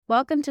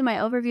Welcome to my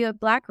overview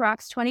of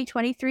BlackRock's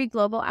 2023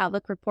 Global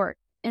Outlook Report.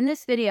 In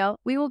this video,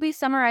 we will be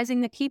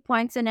summarizing the key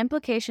points and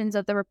implications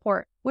of the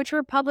report, which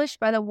were published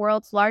by the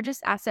world's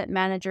largest asset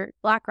manager,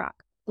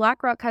 BlackRock.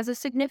 BlackRock has a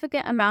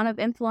significant amount of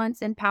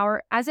influence and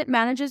power as it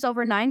manages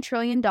over $9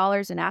 trillion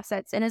in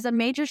assets and is a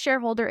major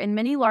shareholder in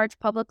many large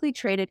publicly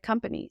traded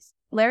companies.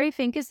 Larry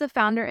Fink is the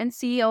founder and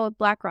CEO of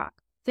BlackRock.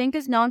 Fink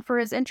is known for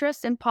his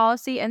interest in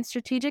policy and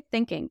strategic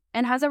thinking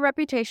and has a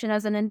reputation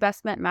as an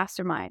investment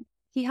mastermind.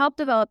 He helped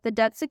develop the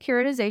debt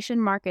securitization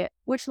market,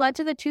 which led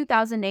to the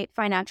 2008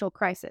 financial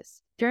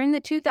crisis. During the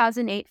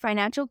 2008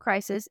 financial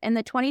crisis and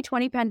the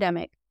 2020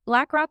 pandemic,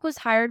 BlackRock was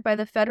hired by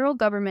the federal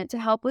government to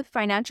help with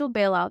financial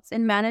bailouts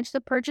and manage the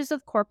purchase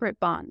of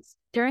corporate bonds.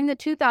 During the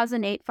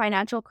 2008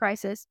 financial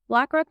crisis,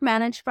 BlackRock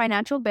managed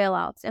financial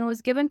bailouts and was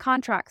given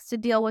contracts to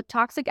deal with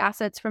toxic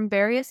assets from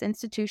various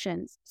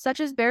institutions, such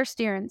as Bear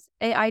Stearns,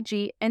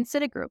 AIG, and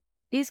Citigroup.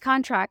 These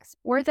contracts,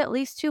 worth at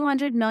least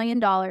 $200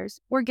 million,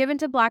 were given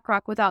to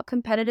BlackRock without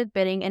competitive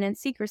bidding and in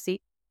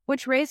secrecy,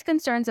 which raised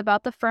concerns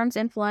about the firm's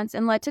influence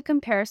and led to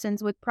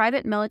comparisons with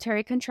private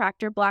military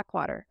contractor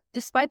Blackwater.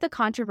 Despite the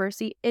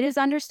controversy, it is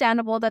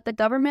understandable that the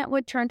government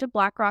would turn to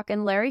BlackRock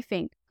and Larry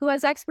Fink, who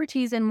has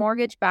expertise in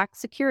mortgage-backed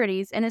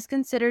securities and is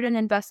considered an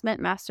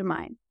investment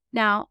mastermind.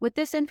 Now, with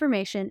this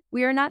information,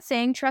 we are not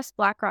saying trust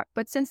BlackRock,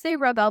 but since they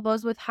rub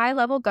elbows with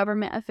high-level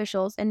government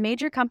officials and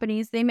major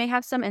companies, they may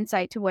have some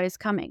insight to what is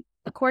coming.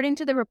 According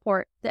to the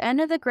report, the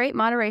end of the Great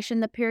Moderation,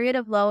 the period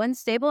of low and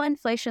stable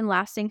inflation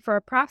lasting for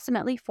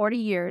approximately 40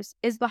 years,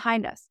 is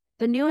behind us.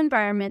 The new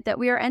environment that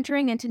we are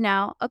entering into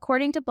now,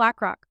 according to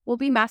BlackRock, will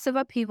be massive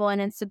upheaval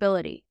and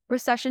instability.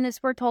 Recession is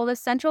foretold as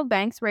central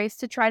banks race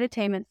to try to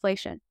tame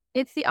inflation.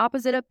 It's the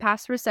opposite of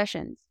past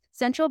recessions.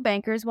 Central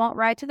bankers won't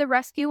ride to the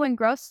rescue when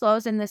growth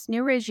slows in this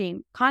new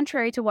regime,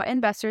 contrary to what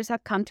investors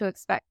have come to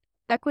expect.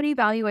 Equity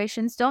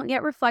valuations don't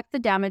yet reflect the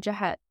damage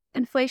ahead.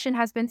 Inflation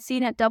has been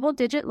seen at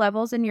double-digit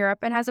levels in Europe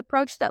and has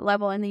approached that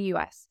level in the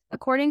U.S.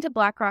 According to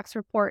BlackRock's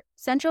report,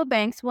 central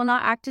banks will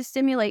not act to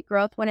stimulate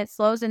growth when it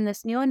slows in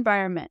this new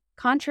environment,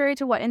 contrary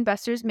to what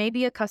investors may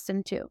be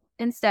accustomed to.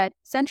 Instead,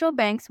 central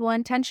banks will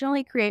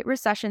intentionally create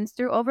recessions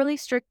through overly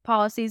strict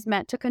policies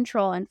meant to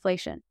control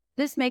inflation.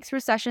 This makes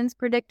recessions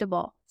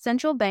predictable.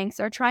 Central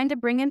banks are trying to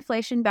bring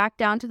inflation back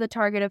down to the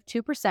target of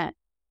 2%,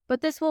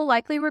 but this will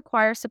likely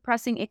require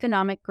suppressing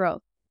economic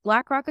growth.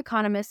 BlackRock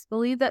economists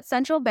believe that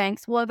central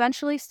banks will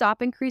eventually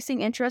stop increasing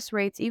interest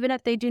rates even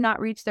if they do not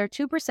reach their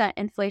 2%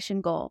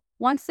 inflation goal.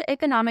 Once the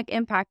economic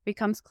impact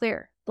becomes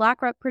clear,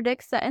 BlackRock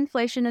predicts that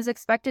inflation is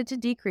expected to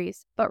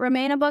decrease, but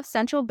remain above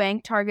central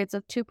bank targets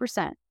of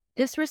 2%.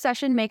 This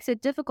recession makes it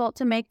difficult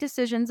to make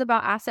decisions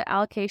about asset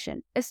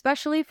allocation,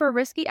 especially for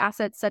risky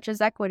assets such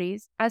as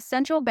equities, as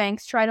central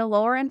banks try to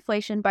lower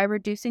inflation by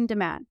reducing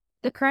demand.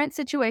 The current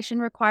situation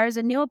requires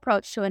a new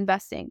approach to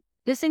investing.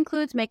 This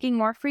includes making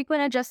more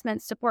frequent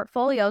adjustments to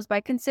portfolios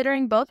by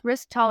considering both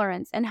risk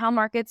tolerance and how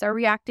markets are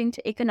reacting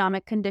to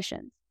economic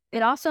conditions.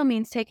 It also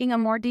means taking a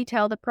more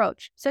detailed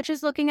approach, such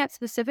as looking at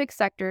specific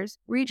sectors,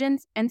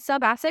 regions, and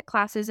sub-asset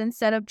classes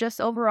instead of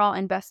just overall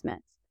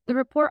investments. The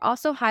report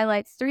also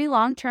highlights 3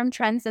 long-term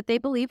trends that they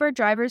believe are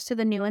drivers to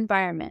the new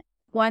environment.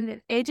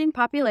 1. Aging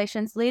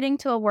populations leading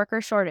to a worker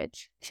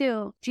shortage.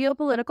 2.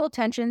 Geopolitical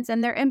tensions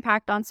and their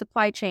impact on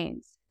supply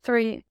chains.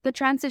 3. The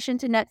transition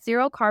to net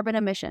zero carbon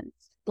emissions.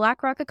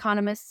 BlackRock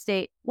economists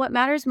state, "What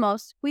matters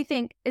most, we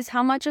think, is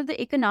how much of the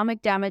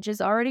economic damage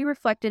is already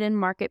reflected in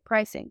market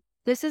pricing.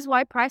 This is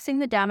why pricing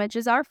the damage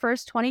is our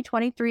first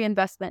 2023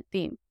 investment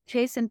theme."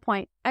 Case in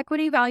point,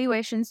 equity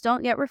valuations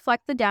don't yet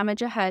reflect the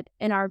damage ahead,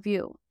 in our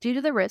view. Due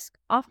to the risk,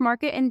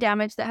 off-market, and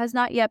damage that has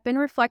not yet been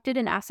reflected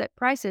in asset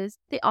prices,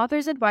 the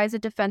authors advise a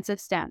defensive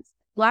stance.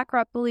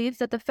 BlackRock believes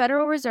that the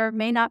Federal Reserve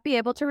may not be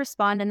able to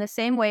respond in the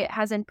same way it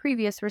has in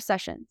previous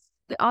recessions.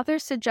 The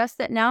authors suggest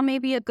that now may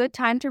be a good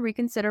time to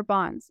reconsider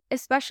bonds,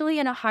 especially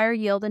in a higher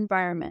yield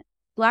environment.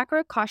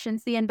 BlackRock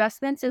cautions the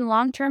investments in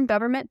long-term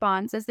government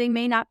bonds as they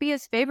may not be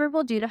as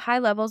favorable due to high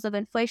levels of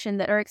inflation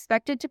that are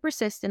expected to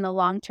persist in the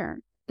long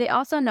term. They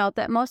also note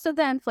that most of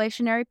the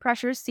inflationary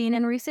pressures seen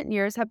in recent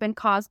years have been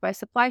caused by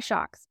supply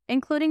shocks,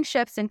 including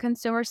shifts in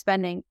consumer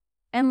spending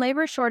and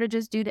labor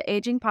shortages due to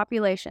aging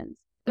populations.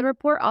 The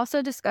report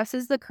also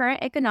discusses the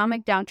current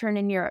economic downturn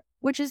in Europe,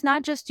 which is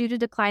not just due to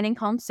declining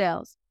home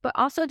sales, but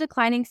also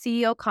declining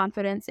CEO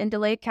confidence and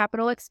delayed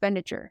capital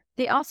expenditure.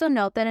 They also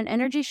note that an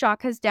energy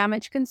shock has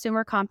damaged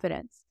consumer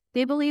confidence.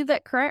 They believe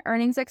that current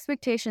earnings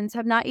expectations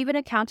have not even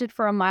accounted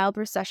for a mild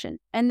recession,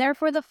 and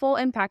therefore the full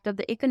impact of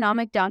the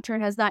economic downturn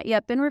has not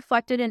yet been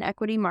reflected in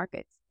equity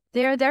markets.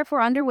 They are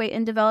therefore underweight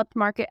in developed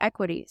market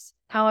equities.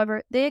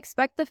 However, they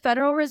expect the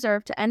Federal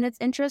Reserve to end its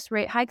interest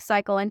rate hike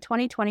cycle in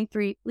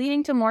 2023,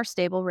 leading to more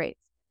stable rates.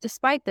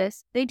 Despite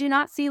this, they do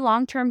not see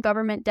long-term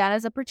government debt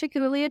as a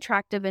particularly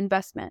attractive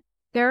investment.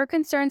 There are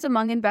concerns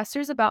among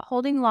investors about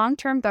holding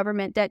long-term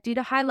government debt due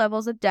to high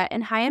levels of debt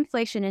and high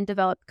inflation in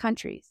developed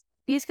countries.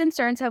 These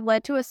concerns have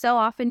led to a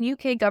sell-off in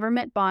UK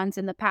government bonds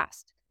in the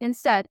past.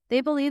 Instead,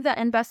 they believe that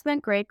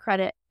investment-grade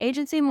credit,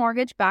 agency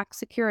mortgage-backed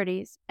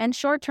securities, and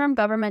short-term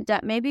government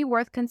debt may be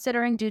worth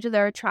considering due to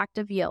their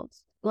attractive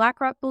yields.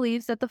 BlackRock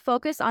believes that the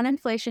focus on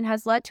inflation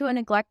has led to a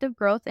neglect of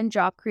growth and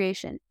job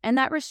creation, and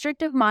that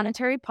restrictive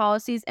monetary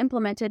policies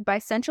implemented by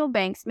central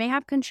banks may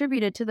have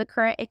contributed to the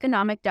current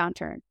economic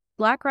downturn.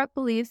 BlackRock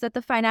believes that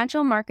the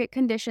financial market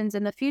conditions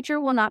in the future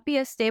will not be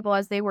as stable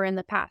as they were in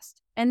the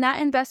past, and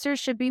that investors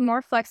should be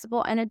more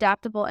flexible and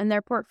adaptable in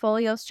their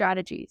portfolio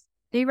strategies.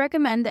 They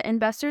recommend that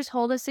investors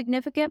hold a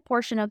significant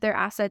portion of their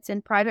assets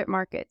in private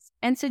markets,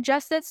 and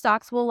suggest that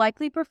stocks will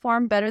likely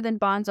perform better than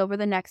bonds over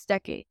the next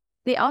decade.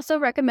 They also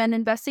recommend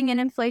investing in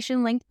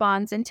inflation-linked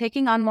bonds and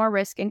taking on more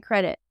risk in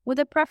credit, with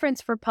a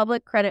preference for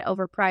public credit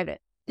over private.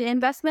 The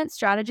investment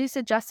strategy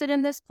suggested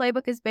in this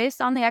playbook is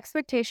based on the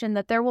expectation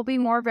that there will be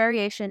more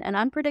variation and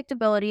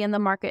unpredictability in the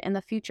market in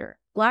the future.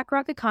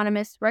 BlackRock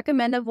economists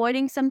recommend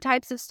avoiding some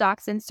types of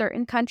stocks in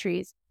certain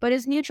countries, but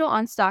is neutral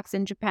on stocks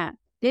in Japan.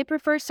 They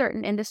prefer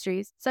certain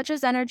industries, such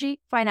as energy,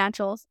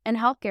 financials, and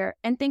healthcare,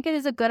 and think it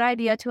is a good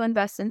idea to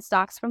invest in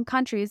stocks from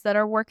countries that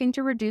are working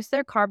to reduce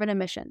their carbon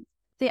emissions.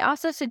 They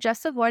also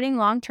suggest avoiding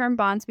long-term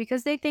bonds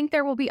because they think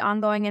there will be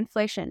ongoing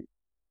inflation,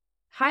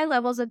 high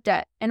levels of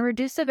debt, and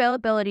reduced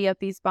availability of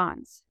these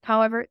bonds.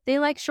 However, they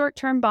like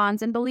short-term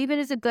bonds and believe it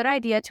is a good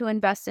idea to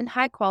invest in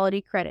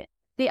high-quality credit.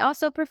 They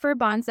also prefer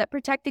bonds that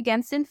protect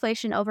against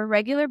inflation over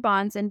regular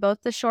bonds in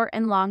both the short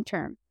and long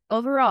term.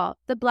 Overall,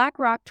 the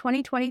BlackRock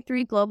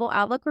 2023 Global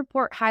Outlook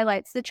Report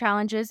highlights the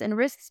challenges and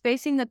risks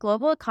facing the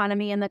global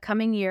economy in the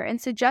coming year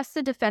and suggests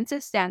a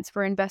defensive stance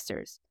for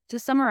investors. To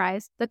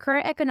summarize, the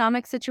current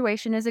economic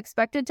situation is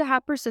expected to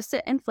have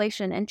persistent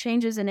inflation and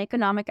changes in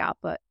economic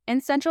output,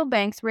 and central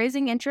banks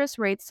raising interest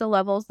rates to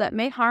levels that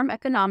may harm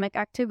economic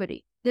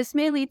activity. This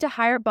may lead to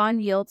higher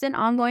bond yields and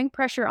ongoing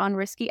pressure on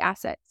risky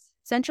assets.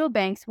 Central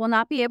banks will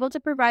not be able to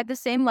provide the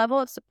same level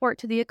of support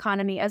to the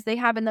economy as they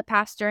have in the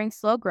past during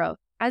slow growth,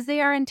 as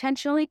they are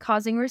intentionally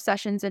causing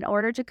recessions in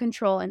order to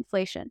control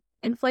inflation.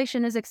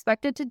 Inflation is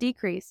expected to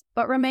decrease,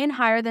 but remain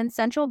higher than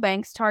central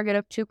banks' target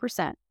of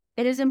 2%.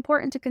 It is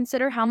important to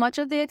consider how much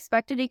of the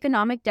expected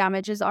economic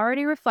damage is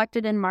already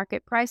reflected in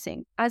market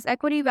pricing, as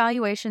equity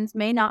valuations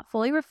may not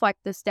fully reflect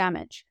this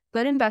damage.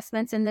 Good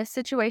investments in this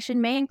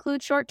situation may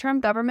include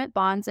short-term government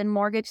bonds and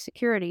mortgage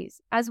securities,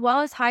 as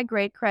well as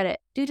high-grade credit,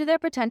 due to their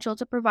potential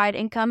to provide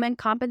income and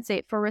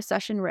compensate for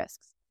recession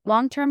risks.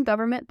 Long-term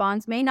government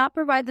bonds may not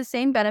provide the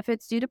same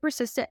benefits due to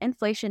persistent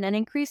inflation and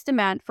increased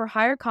demand for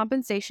higher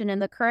compensation in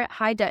the current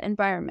high-debt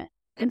environment.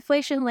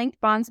 Inflation-linked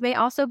bonds may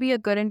also be a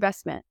good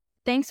investment.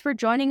 Thanks for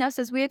joining us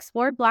as we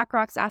explored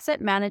BlackRock's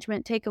asset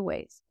management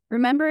takeaways.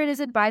 Remember, it is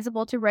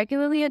advisable to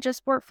regularly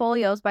adjust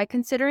portfolios by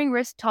considering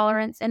risk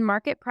tolerance and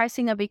market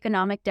pricing of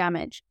economic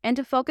damage, and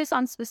to focus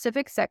on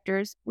specific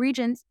sectors,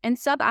 regions, and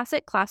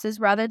sub-asset classes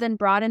rather than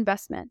broad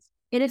investments.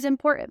 It is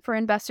important for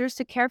investors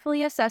to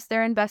carefully assess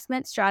their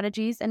investment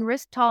strategies and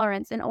risk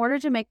tolerance in order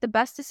to make the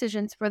best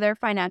decisions for their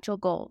financial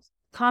goals.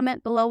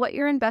 Comment below what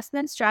your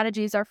investment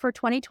strategies are for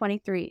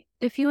 2023.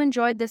 If you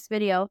enjoyed this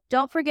video,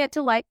 don't forget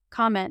to like,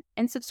 comment,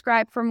 and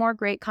subscribe for more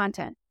great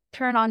content.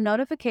 Turn on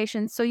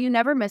notifications so you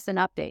never miss an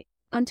update.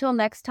 Until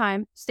next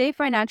time, stay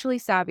financially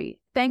savvy.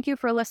 Thank you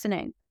for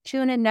listening.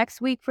 Tune in next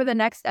week for the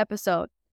next episode.